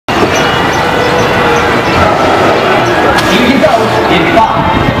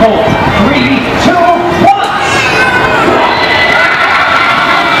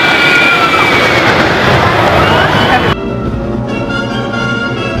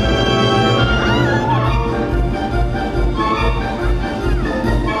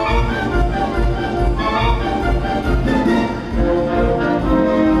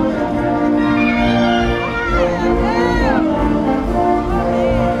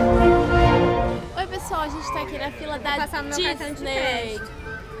passar no meu cartão de Disney. crédito.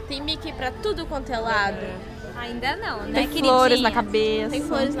 Tem Mickey pra tudo quanto é lado. Ainda não, né, Tem queridinha? flores na cabeça. Tem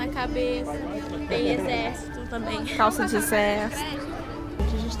flores na cabeça, tem exército também. Calça de exército.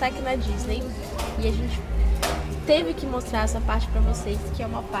 A gente tá aqui na Disney e a gente teve que mostrar essa parte pra vocês, que é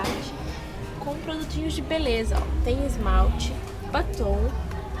uma parte com produtinhos de beleza. Ó. Tem esmalte, batom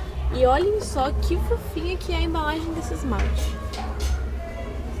e olhem só que fofinha que é a embalagem desse esmalte.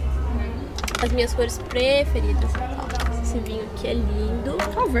 As minhas cores preferidas. Ó, esse vinho aqui é lindo.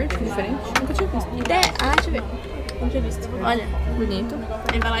 Ah, verde, diferente. Nunca tinha visto. Ah, deixa eu ver. Não tinha visto. Olha, Bonito.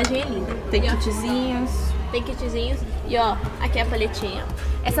 a embalagem é linda. Tem E, ó, kitzinhos. tem kitzinhos. E ó, aqui é a paletinha.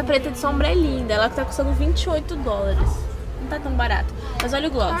 Essa paleta de sombra é linda. Ela tá custando $28. Não tá tão barato. Mas olha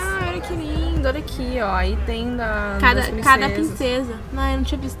o gloss. Ah, olha que lindo. Olha aqui, ó. Aí tem das Cada princesas. princesa. Não, eu não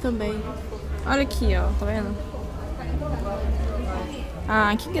tinha visto também. Olha aqui, ó. Tá vendo?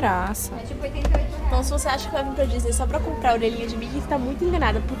 Ah, que graça. Então, se você acha que vai vir pra Disney só pra comprar a orelhinha de Mickey, você tá muito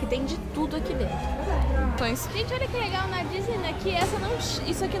enganada, porque tem de tudo aqui dentro. Gente, olha que legal na Disney, né? Que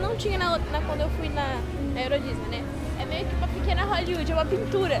isso aqui não tinha quando eu fui na Euro Disney, né? É meio que uma pequena Hollywood, é uma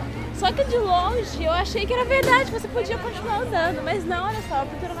pintura. Só que de longe eu achei que era verdade, você podia continuar andando, mas não, olha só, a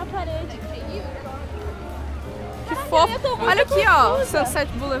pintura na parede. Que fofo. Olha aqui, ó.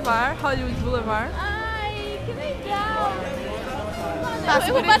 Sunset Boulevard, Hollywood Boulevard. Ai, que legal! Tá,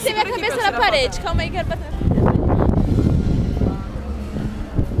 Eu vou bater minha cabeça na parede, calma aí, quero bater na parede.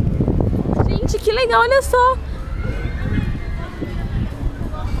 Gente, que legal, olha só!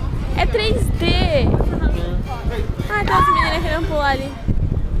 É 3D! Ai, tá as meninas querendo pular ali.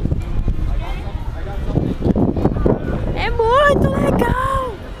 É muito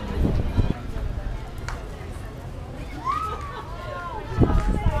legal!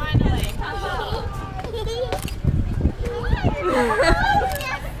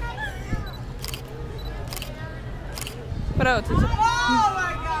 Pronto. Eu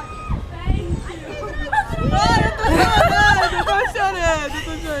tô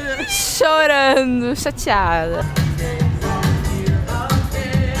chorando. Chorando, chateada.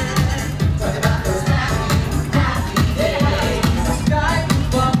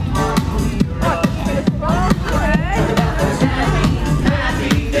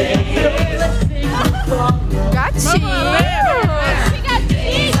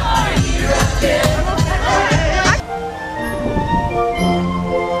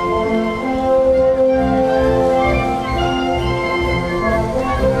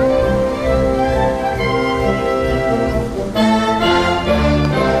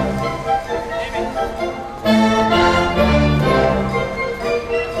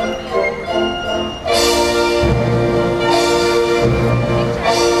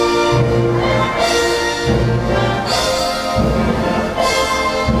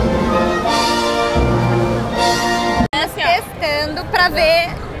 Pra ver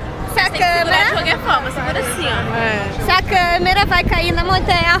se a câmera De qualquer forma, segura assim, ó. se a câmera vai cair na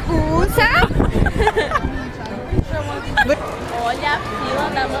montanha-russa. Olha a fila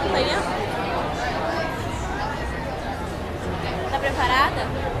da montanha. Tá preparada?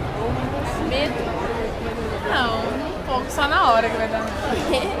 Medo? Não, um pouco, só na hora que vai dar.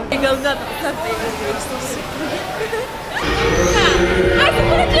 Pegando da nossa vez, eles estão se... Ai,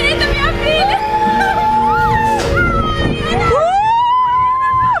 segura direito, minha filha!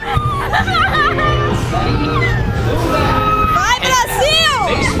 Vai, Brasil!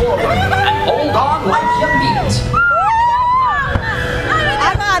 Face forward and hold on like you mean it.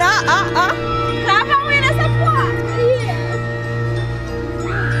 Agora, Trava a unha nessa porra!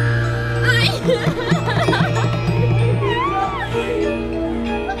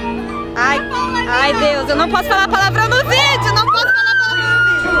 ai Deus, eu não posso falar palavrão no vídeo, não posso falar palavrão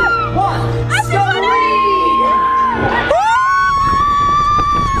no vídeo. One, go!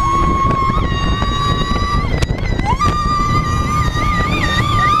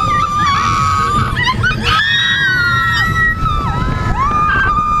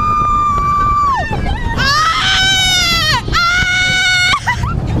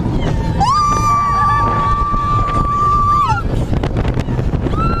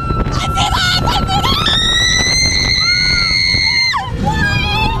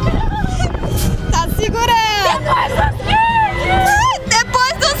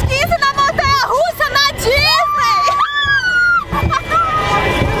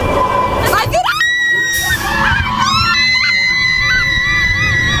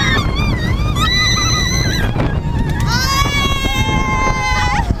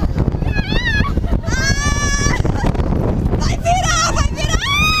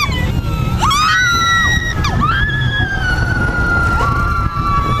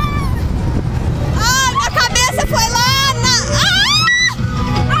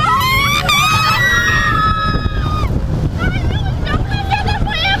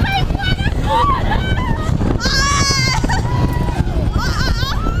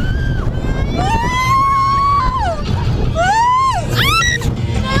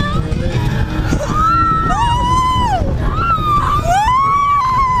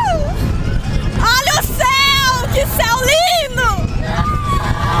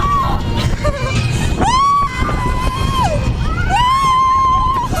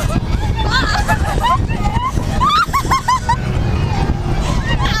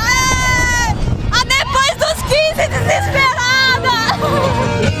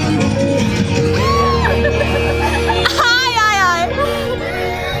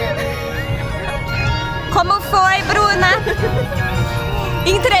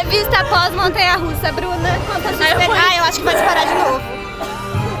 Após montanha-russa, Bruna, conta a sua experiência. Ah, eu acho que vai disparar de novo.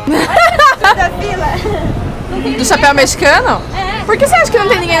 Da fila. Do chapéu mexicano? É. Por que você acha que não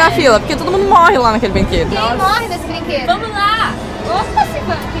tem ninguém na fila? Porque todo mundo morre lá naquele brinquedo. Quem morre nesse brinquedo? Vamos lá! Opa, se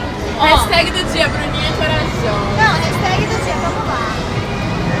vamos. Hashtag do dia, Bruninha Coração. Não, hashtag do dia, vamos lá.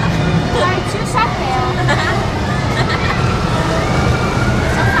 Partiu o chapéu.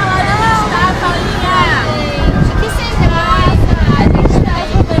 Deixa eu falar onde a gente tá, Paulinha. Gente, que sem graça. A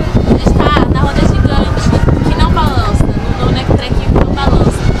gente tá na roda gigante, que não balança, no neck trequinho que não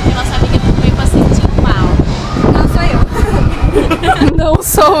balança. E nossa amiga veio pra sentir mal. Não sou eu. Não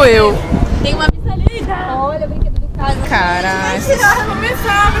sou eu. Tem uma missa ali. Olha o brinquedo do caso. Caralho. Vai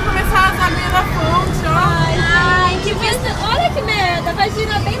começar as aguinhas da fonte, ó. Ai, que merda. Olha que merda. Vai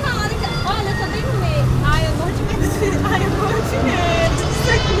girar bem na hora que... Olha, eu tô bem no meio. Ai, eu morro de medo. Ai, eu morro de medo disso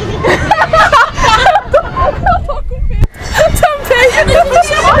aqui. Eu tô com medo. Também.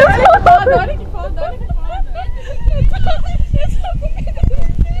 Adoro que foda,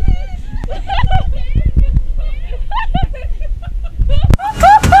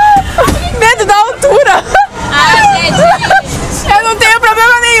 Medo da altura. Ai, gente. Eu não tenho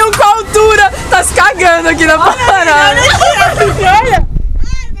problema nenhum com a altura. Tá se cagando aqui na parada. olha.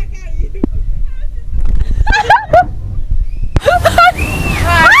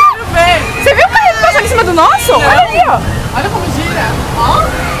 Você viu o carrinho passando em cima do nosso? Olha ali, ó. Olha como gira.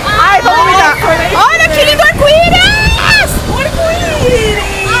 Ai, vamos vomitar. Olha que lindo arco-íris! Arco-íris.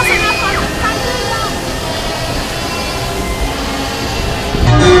 Nossa, minha foto tá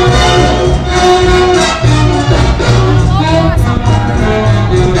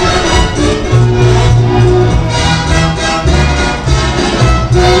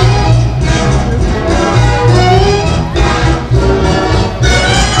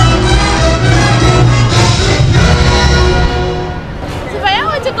Você vai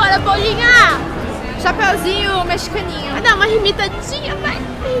aonde agora, Paulinha? Chapeuzinho mexicaninho. Vai dar uma imitadinha, vai.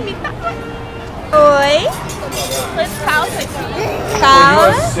 Imitar. Oi. Tô descalça aqui.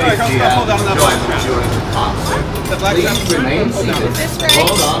 Calma. Safety and enjoyment during the concert. Please remain seated.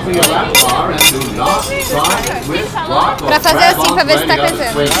 Hold on to your lap bar and do not try, twist, rock, or Pra fazer grab assim, pra ver se tá onto any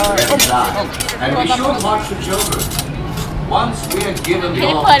crescendo. other swing at time. And be sure to watch the children. Once we are given the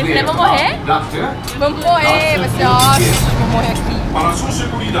Ele all pode, clear vamos from morrer? our doctor, Vamos morrer, vai ser ótimo. Vamos morrer aqui. Para sua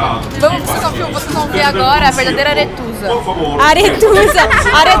seguridade. Vamos, vocês vão ver agora a verdadeira aretusa. Por favor. Aretusa.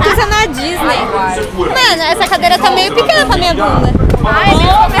 Aretusa na Disney. Mano, essa cadeira tá meio pequena pra minha bunda. Ai,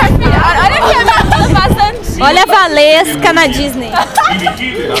 minha filha. Olha aqui a minha bunda bastante. Olha a Valesca na Disney.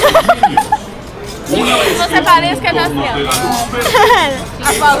 Você parece que é da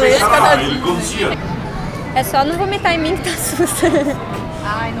A Valesca da Disney. É só não vomitar em mim que tá sussa.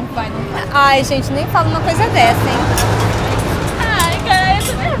 Ai, não vai, não vai. Ai, gente, nem fala uma coisa dessa, hein? Ai, cara, eu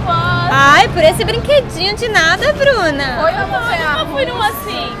tô nervosa. Ai, por esse brinquedinho de nada, Bruna. Oi, eu vou ver. Eu fui num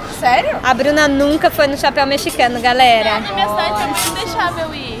assim. Sério? A Bruna nunca foi no chapéu mexicano, galera. Na minha cidade não deixava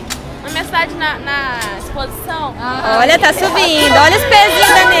eu ir. Na minha cidade, na exposição. Olha, tá subindo. Olha os pezinhos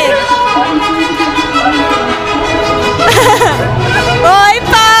da nega. Oi,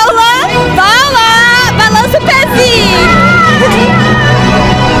 Paula. Paula, balança o pezinho.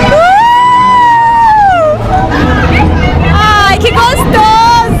 Ai, que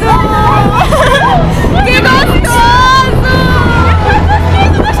gostoso. Que gostoso.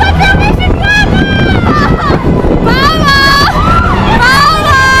 No chapéu mexicano. Paula,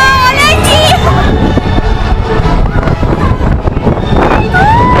 Paula, olha aqui.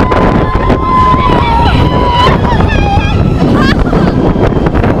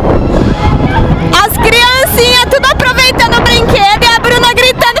 As criancinhas tudo aproveitando o brinquedo e a Bruna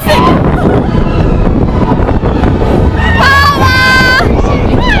gritando assim.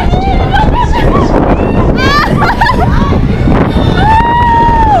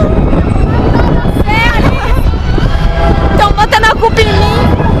 Estão botando a culpa em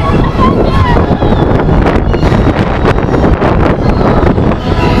mim.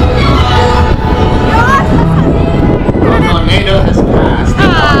 the tornado has passed.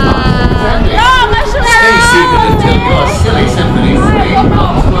 Stay seated until your silly symphony swing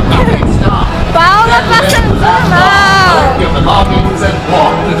comes to a complete stop. Paula And then passando pack mal. your belongings and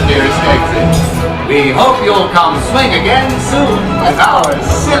walk to the nearest exit. We hope you'll come swing again soon with our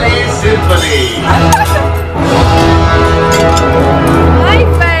silly symphony.